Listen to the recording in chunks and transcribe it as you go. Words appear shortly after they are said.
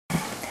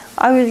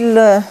I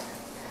will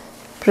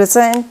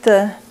present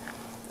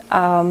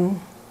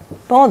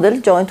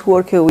model joint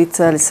work with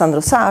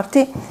Alessandro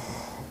Sarti.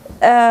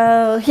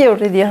 He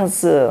already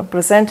has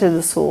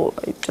presented, so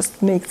I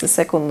just make the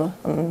second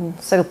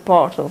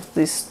part of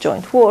this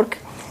joint work.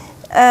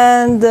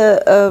 And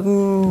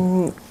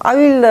I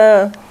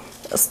will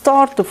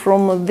start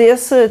from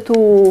this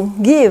to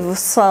give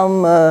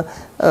some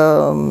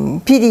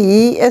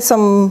PDE,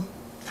 some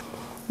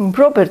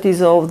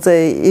properties of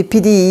the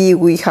PDE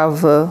we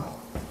have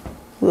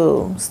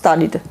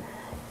studied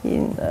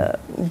in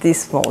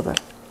this model.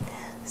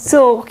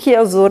 So he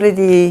has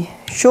already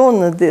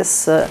shown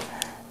this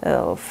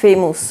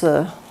famous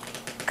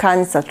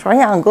Canizza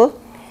triangle,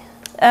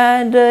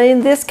 and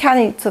in this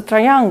Canizza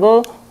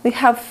triangle we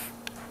have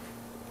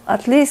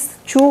at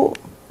least two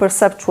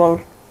perceptual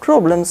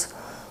problems.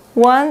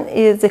 One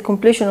is the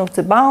completion of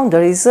the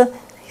boundaries,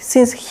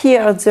 since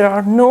here there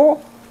are no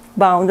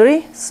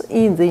boundaries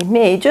in the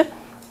image,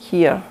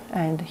 here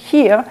and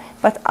here,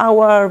 but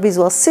our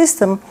visual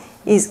system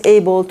is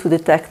able to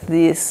detect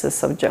these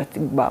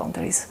subjective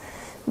boundaries.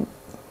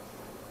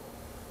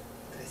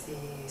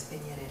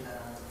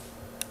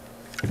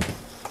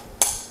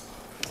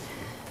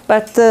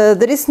 But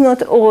there is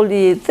not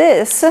only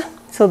this,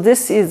 so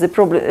this is the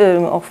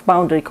problem of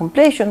boundary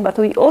completion, but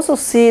we also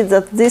see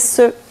that this,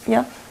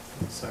 yeah?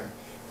 Sorry,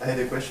 I had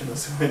a question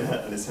also when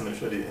Alessandro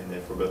showed it and I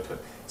forgot to.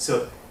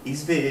 So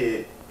is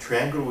the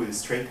triangle with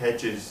straight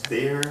edges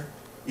there?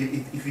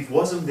 If it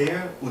wasn't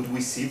there, would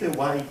we see the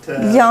white?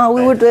 Yeah,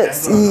 we would.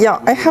 Yeah,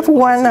 I have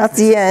one at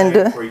the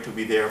end. For it to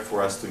be there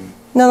for us to.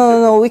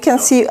 No. We can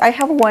see. I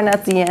have one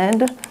at the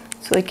end,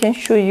 so I can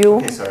show you.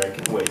 Okay, sorry, I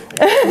can wait.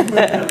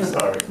 I'm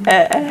sorry.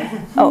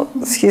 Oh,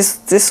 here's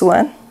this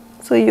one.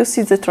 So you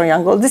see the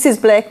triangle. This is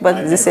black, but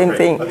it's the same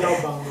thing.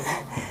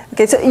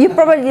 Okay, so you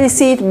probably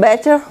see it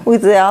better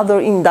with the other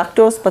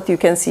inductors, but you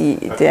can see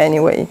it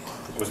anyway.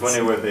 I was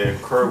wondering whether the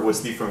curve was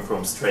different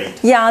from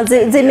straight. Yeah,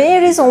 the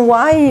main reason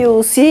why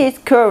you see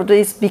it curved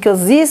is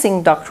because these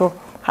inductors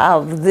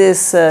have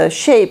this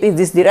shape in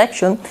this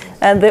direction,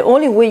 and the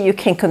only way you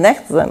can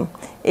connect them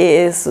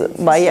is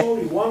by It's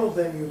only one of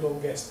them you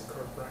don't guess the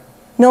curve, right?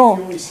 No,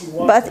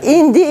 but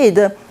indeed,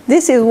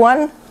 this is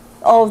one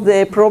of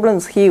the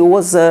problems he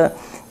was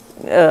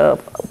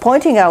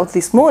pointing out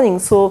this morning.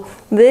 So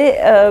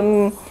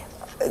the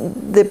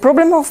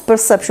problem of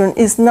perception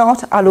is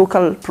not a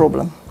local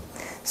problem.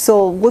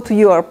 So what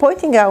you are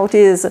pointing out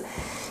is,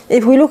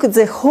 if we look at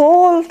the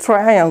whole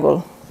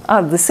triangle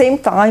at the same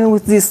time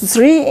with these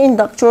three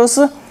inductors,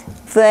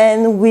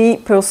 then we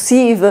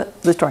perceive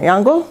the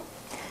triangle.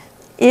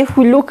 If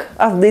we look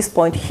at this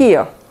point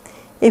here,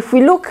 if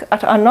we look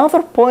at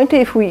another point,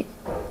 if we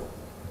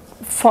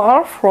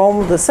far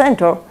from the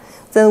center,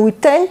 then we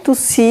tend to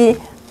see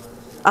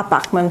a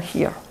Pac-Man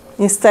here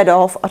instead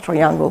of a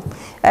triangle.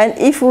 And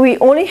if we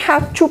only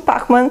have two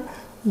Pac-Man,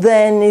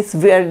 then it's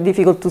very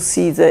difficult to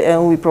see,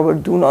 and we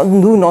probably do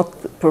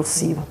not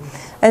perceive.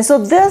 And so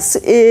this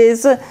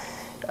is,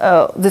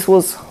 this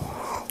was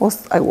what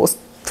I was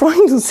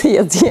trying to say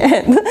at the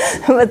end,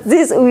 but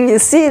this, we will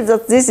see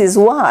that this is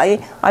why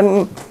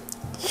I'm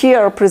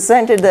here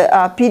presented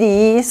a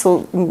PDE,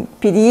 so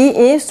PDE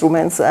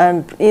instruments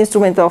and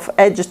instrument of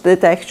edge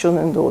detection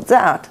and all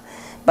that.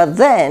 But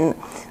then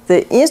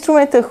the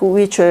instrument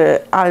which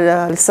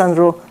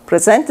Alessandro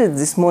presented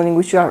this morning,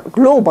 which are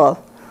global,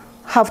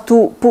 have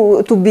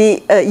to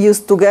be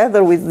used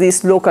together with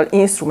these local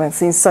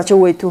instruments in such a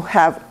way to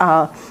have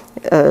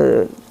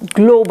a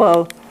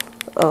global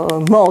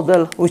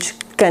model which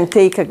can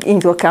take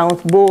into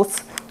account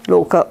both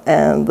local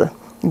and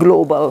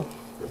global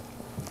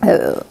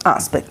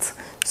aspects.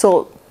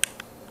 So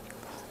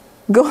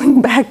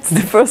going back to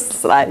the first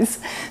slides,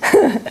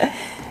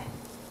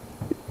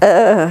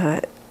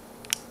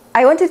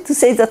 I wanted to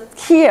say that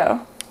here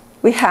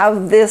we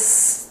have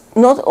this,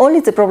 not only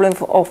the problem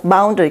of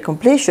boundary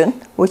completion,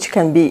 which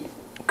can be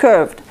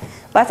curved,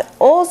 but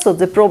also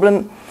the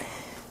problem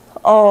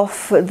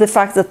of the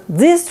fact that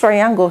this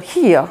triangle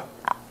here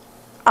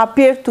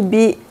appears to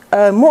be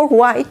more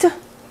white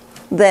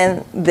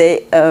than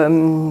the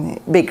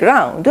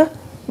background,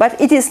 but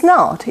it is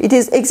not. It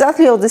is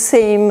exactly of the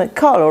same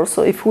color.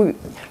 So if we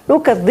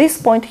look at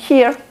this point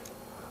here,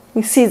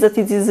 we see that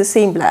it is the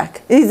same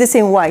black. It is the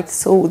same white.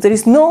 So there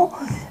is no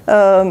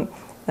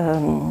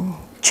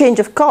change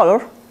of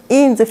color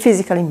in the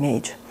physical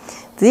image.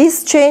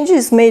 This change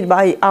is made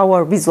by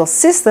our visual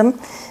system,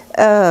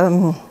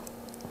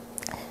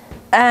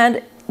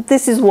 and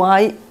this is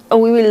why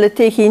we will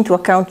take into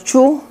account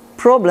two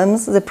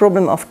problems: the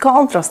problem of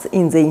contrast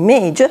in the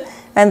image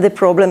and the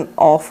problem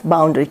of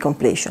boundary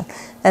completion.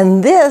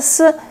 And this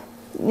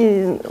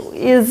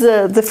is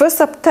the first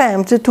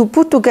attempt to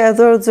put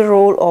together the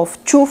role of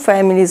two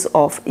families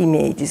of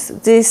images.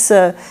 This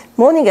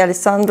morning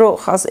Alessandro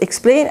has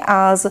explained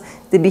as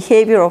the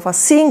behavior of a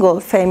single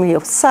family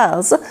of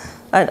cells,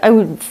 and I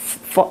will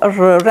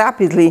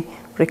rapidly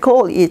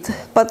recall it.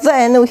 But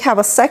then we have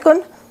a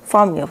second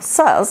family of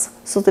cells,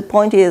 so the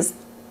point is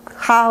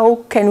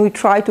how can we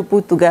try to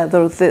put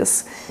together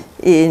this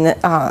in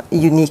a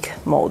unique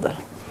model.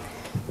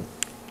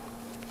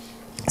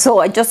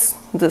 So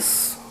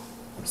this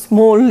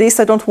small list,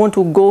 I don't want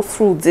to go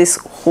through this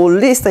whole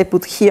list. I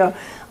put here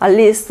a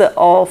list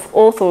of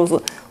authors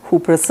who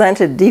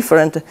presented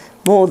different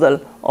model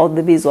of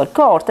the visual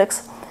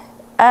cortex.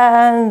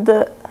 And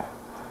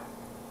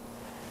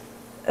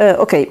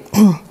okay,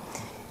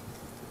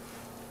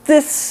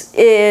 this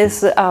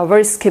is a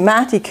very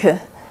schematic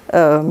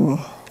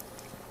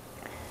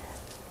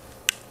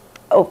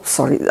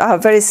a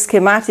very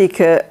schematic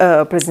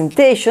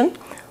presentation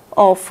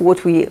of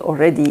what we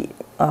already,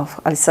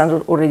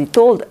 Alessandro already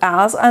told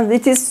us, and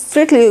it is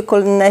strictly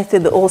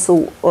connected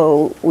also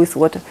with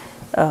what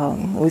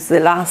with the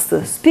last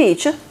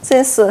speech,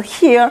 since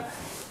here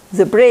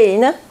the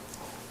brain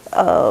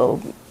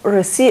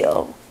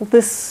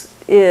this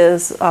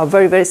is a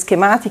very, very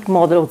schematic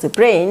model of the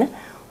brain.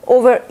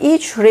 Over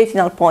each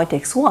retinal point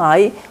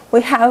xy,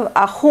 we have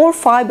a whole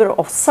fiber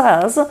of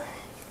cells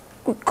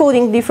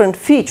coding different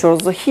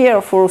features.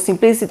 Here, for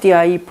simplicity,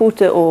 I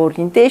put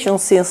orientation,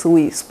 since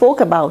we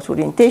spoke about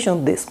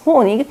orientation this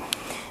morning.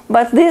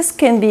 But this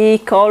can be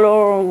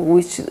color,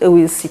 which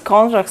we see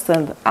contrast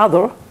and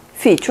other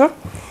feature.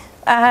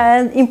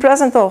 And in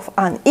presence of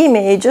an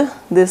image,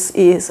 this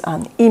is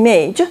an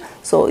image,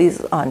 so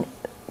is an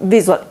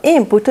visual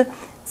input,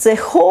 the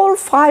whole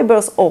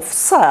fibers of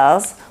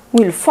cells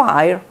will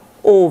fire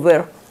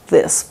over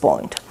this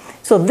point.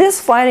 So this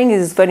firing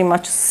is very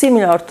much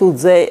similar to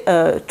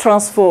the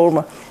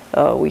transform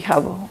we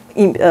have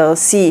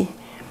see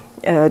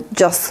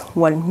just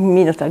 1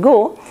 minute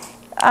ago.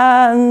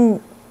 And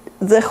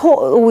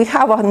we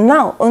have an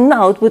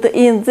output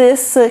in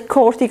this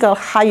cortical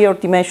higher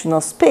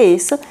dimensional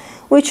space,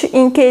 which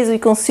in case we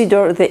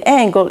consider the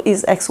angle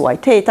is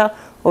xy theta,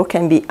 or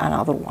can be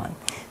another one.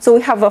 So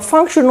we have a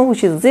function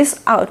which is this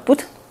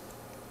output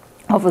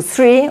of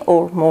 3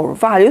 or more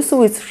values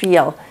with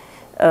real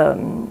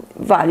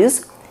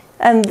values.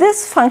 And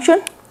this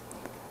function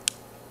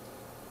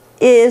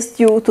is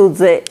due to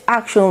the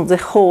action of the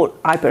whole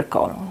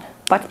hypercolumn.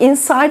 But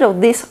inside of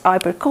this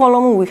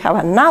hypercolumn, we have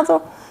another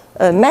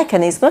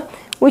mechanism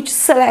which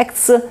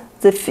selects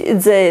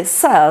the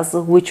cells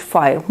which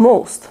fire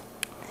most.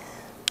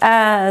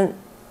 And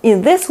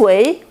in this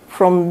way,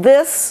 from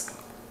this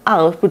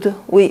output,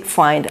 we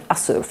find a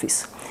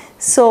surface.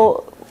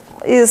 So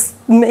it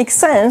makes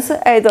sense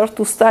either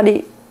to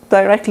study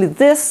directly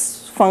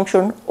this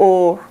function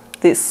or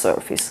this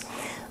surface.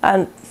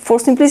 And for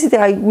simplicity,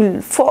 I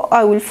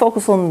will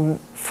focus on,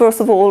 first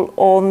of all,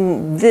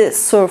 on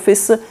this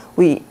surface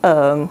we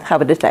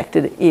have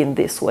detected in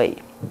this way.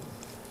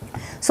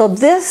 So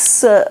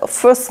this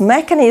first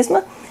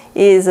mechanism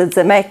is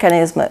the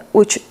mechanism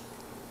which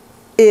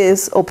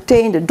is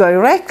obtained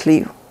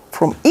directly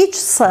from each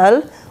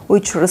cell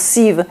which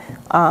receive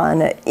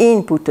an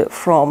input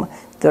from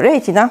the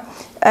retina.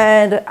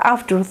 And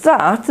after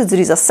that, there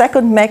is a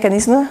second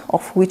mechanism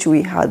of which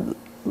we had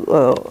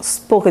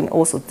spoken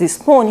also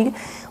this morning,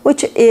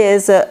 which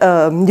is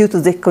due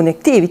to the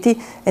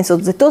connectivity. And so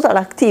the total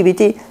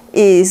activity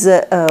is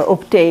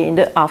obtained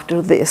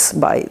after this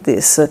by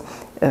this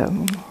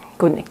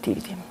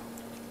connectivity.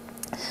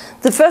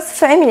 The first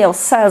family of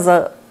cells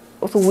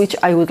to which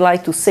I would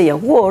like to say a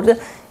word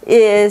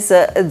is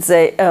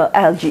the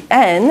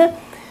LGN.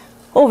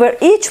 Over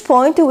each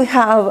point we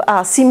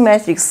have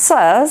symmetric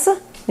cells.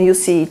 You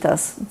see it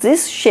as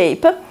this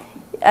shape,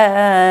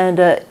 and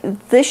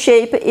this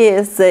shape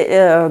is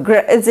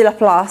the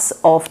Laplace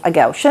of a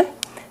Gaussian.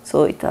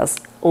 So it has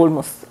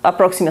almost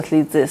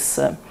approximately this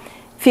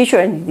feature,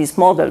 and it is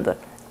modeled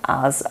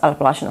as a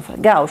Laplacian of a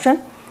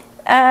Gaussian.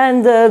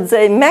 And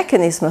the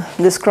mechanism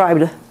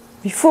described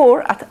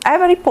before, at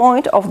every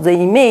point of the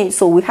image,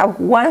 so we have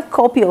one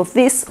copy of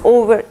this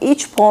over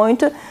each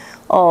point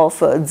of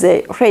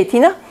the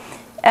retina,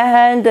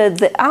 and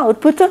the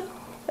output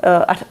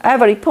at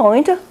every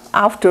point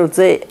after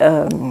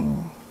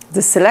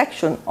the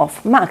selection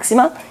of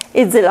maxima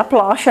is the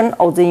Laplacian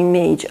of the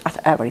image at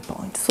every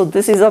point. So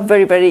this is a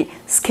very, very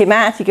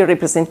schematic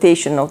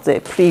representation of the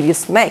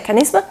previous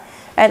mechanism.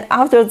 And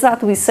after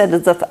that, we said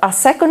that a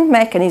second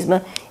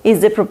mechanism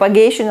is the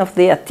propagation of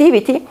the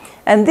activity,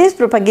 and this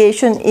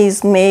propagation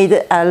is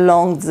made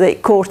along the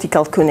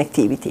cortical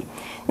connectivity.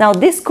 Now,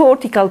 this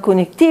cortical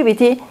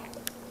connectivity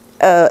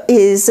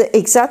is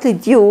exactly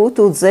due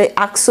to the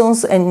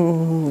axons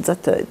and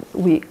that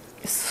we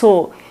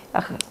saw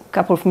a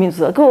couple of minutes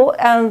ago,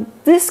 and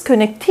this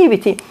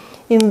connectivity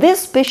in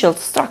this spatial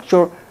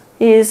structure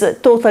is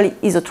totally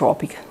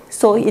isotropic.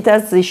 So it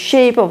has the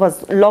shape of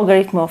a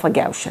logarithm of a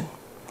Gaussian.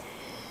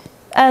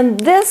 And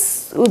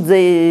this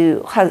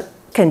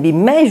can be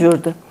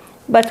measured,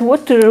 but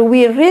what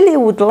we really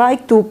would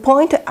like to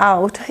point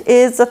out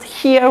is that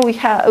here we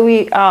have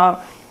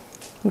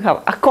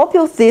a copy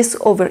of this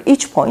over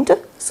each point.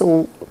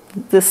 So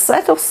the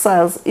set of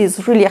cells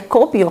is really a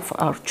copy of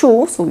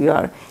R2. So we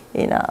are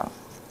in a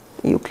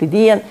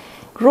Euclidean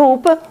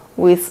group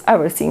with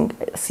everything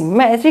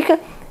symmetric.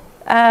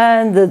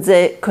 and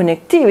the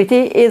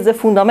connectivity is the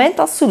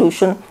fundamental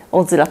solution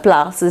of the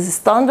Laplace, the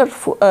standard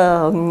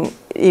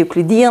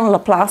Euclidean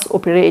Laplace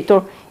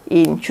operator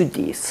in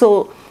 2D.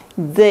 So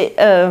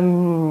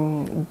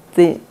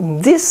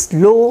this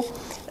low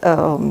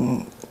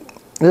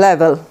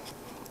level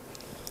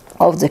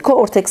of the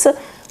cortex,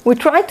 we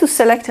try to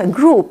select a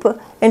group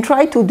and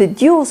try to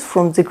deduce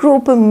from the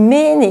group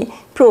many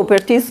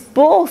properties,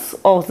 both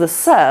of the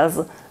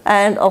cells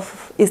and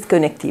of its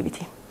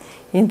connectivity.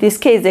 In this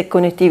case, the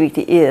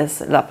connectivity is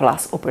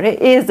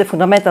the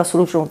fundamental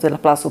solution of the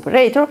Laplace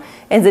operator,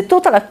 and the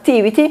total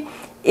activity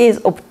is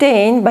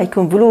obtained by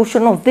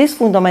convolution of this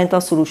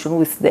fundamental solution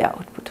with the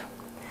output.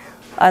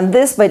 And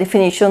this, by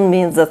definition,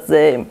 means that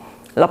the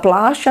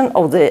Laplacian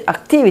of the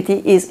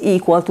activity is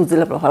equal to the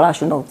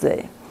Laplacian of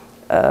the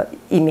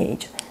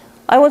image.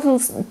 I want to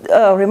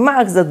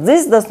remark that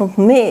this does not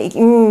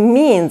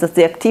mean that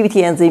the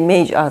activity and the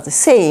image are the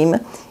same.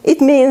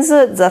 It means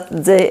that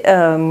the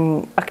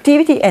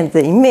activity and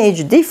the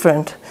image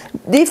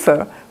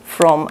differ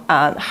from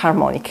a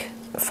harmonic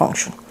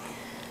function.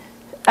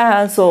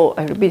 And so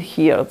I repeat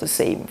here the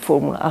same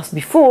formula as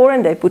before,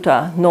 and I put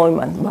a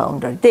Neumann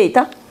boundary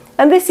data.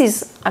 And this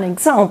is an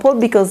example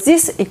because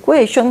this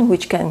equation,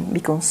 which can be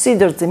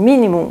considered the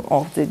minimum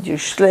of the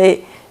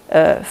Dirichlet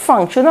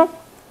function,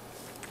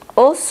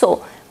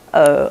 also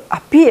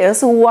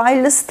appears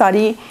while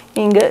studying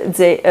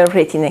the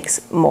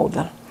Retinex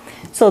model.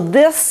 So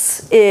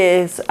this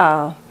is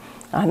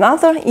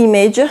another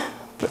image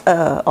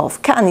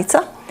of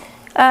Kanitsa,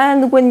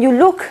 and when you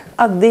look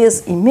at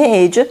this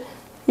image,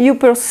 you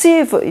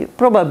perceive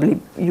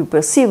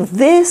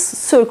this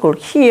circle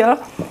here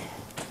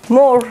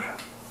more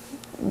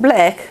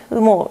black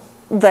more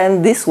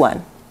than this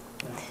one.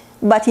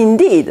 But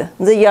indeed,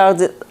 they are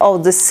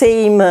of the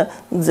same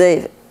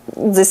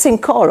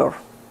color.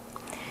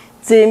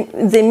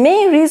 The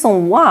main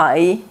reason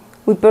why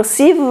we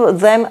perceive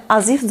them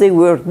as if they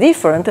were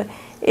different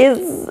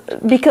is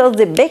because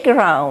the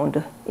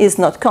background is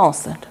not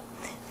constant.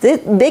 The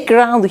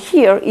background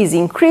here is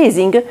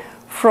increasing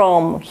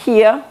from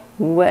here,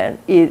 where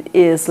it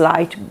is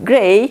light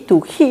gray,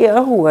 to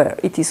here, where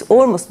it is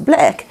almost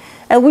black.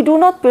 And we do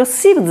not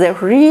perceive the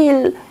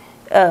real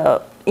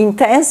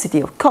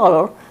intensity of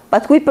color,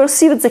 but we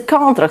perceive the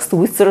contrast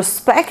with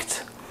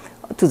respect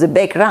to the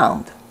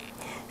background.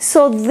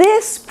 So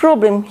this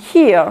problem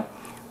here,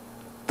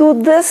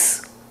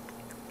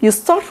 you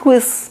start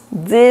with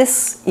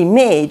this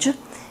image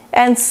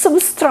and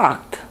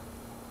subtract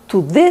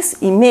to this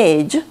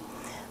image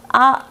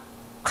a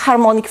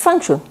harmonic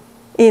function.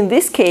 In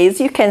this case,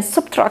 you can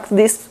subtract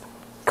this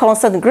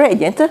constant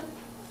gradient,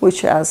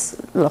 which has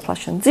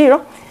Laplacian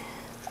 0,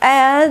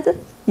 and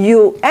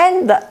you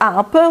end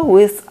up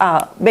with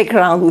a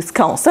background with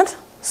constant.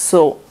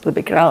 So the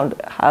background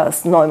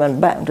has Neumann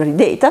boundary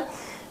data.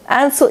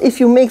 And so if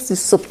you make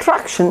this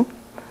subtraction,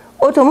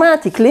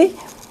 automatically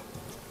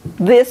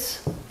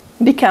this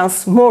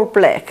becomes more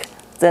black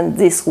than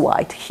this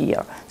white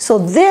here. So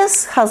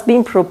this has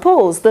been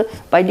proposed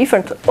by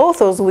different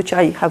authors, which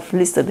I have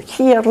listed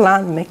here,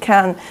 Land,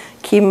 McCann,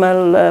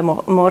 Kimmel,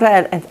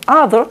 Morel, and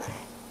others,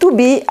 to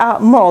be a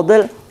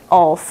model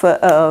of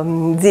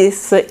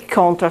this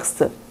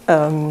contrast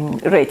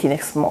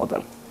Retinex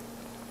model.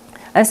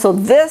 And so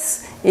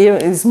this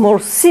is more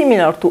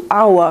similar to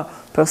our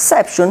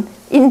perception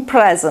in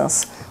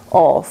presence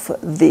of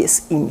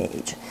this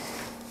image.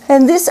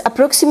 And this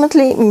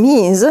approximately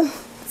means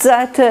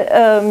that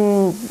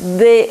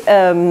the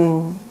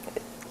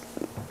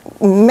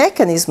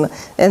mechanism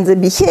and the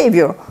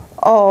behavior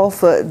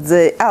of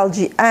the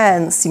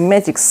LGN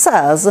symmetric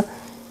cells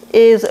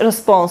is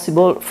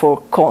responsible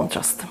for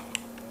contrast.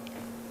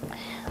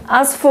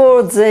 As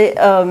for the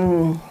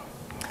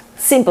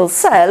simple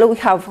cell, we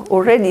have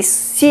already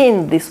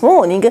seen this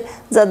morning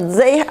that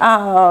they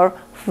are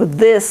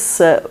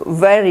this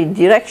very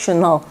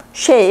directional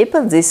shape.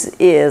 This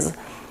is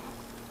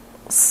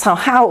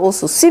somehow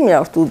also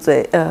similar to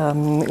the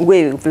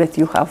wave that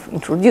you have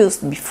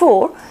introduced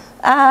before.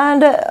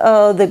 And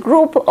the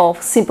group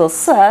of simple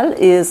cell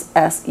is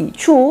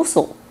SE2,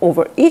 so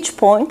over each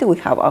point we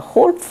have a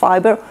whole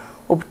fiber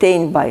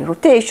obtained by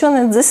rotation,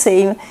 and the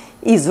same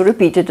is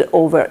repeated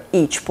over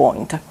each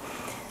point.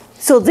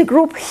 So the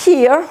group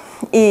here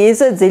is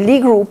the Lie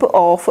group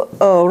of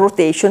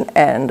rotation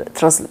and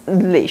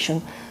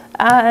translation.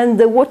 And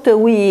what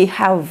we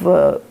have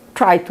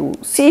tried to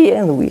see,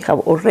 and we have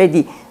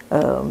already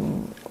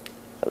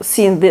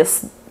seen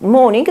this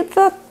morning,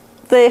 that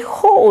the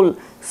whole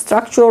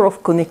structure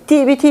of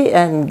connectivity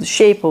and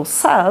shape of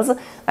cells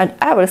and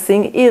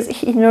everything is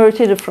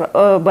inherited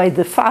by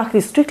the fact,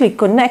 is strictly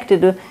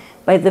connected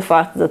by the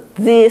fact that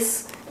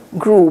this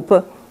group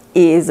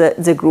is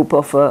the group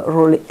of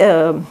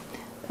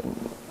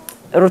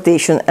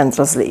rotation and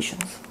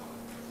translations.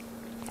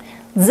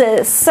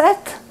 The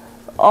set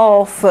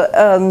of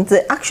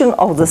the action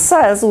of the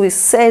cells, we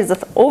say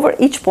that over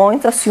each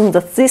point, assume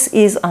that this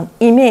is an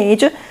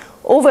image.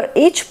 Over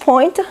each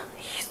point,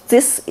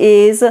 this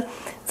is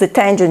the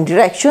tangent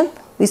direction.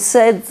 We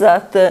said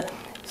that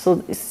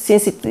So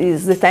since it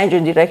is the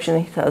tangent direction,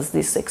 it has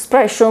this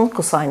expression,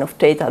 cosine of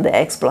theta the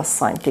x plus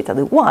sine theta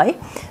the y.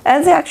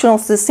 And the action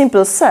of the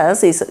simple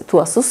cells is to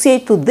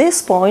associate to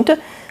this point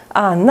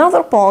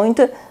another point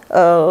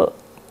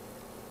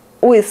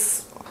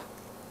with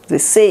the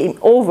same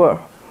over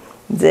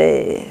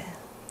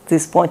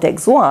this point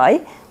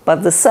xy,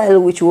 but the cell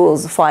which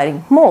was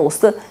firing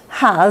most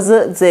has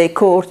the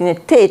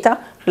coordinate theta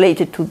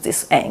related to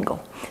this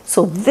angle.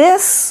 So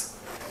this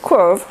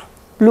curve,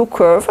 blue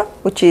curve,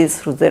 which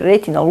is the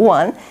retinal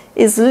one,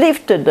 is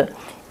lifted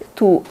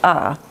to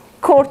a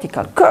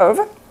cortical curve,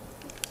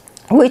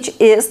 which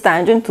is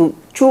tangent to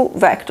two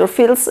vector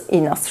fields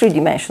in a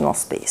three-dimensional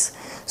space.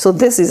 So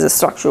this is a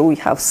structure we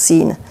have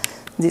seen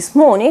this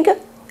morning.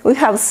 We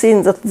have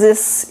seen that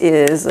this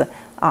is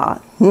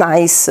a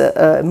nice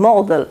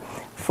model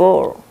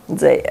for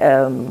the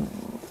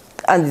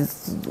and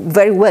it's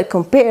very well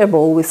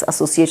comparable with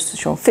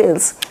association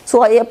fields.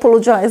 So I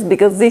apologize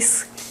because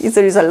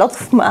there is a lot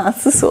of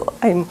math, so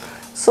I'm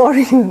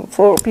sorry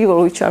for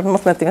people which are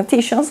not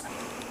mathematicians.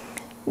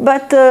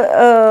 But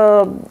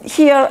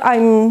here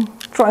I'm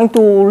trying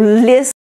to list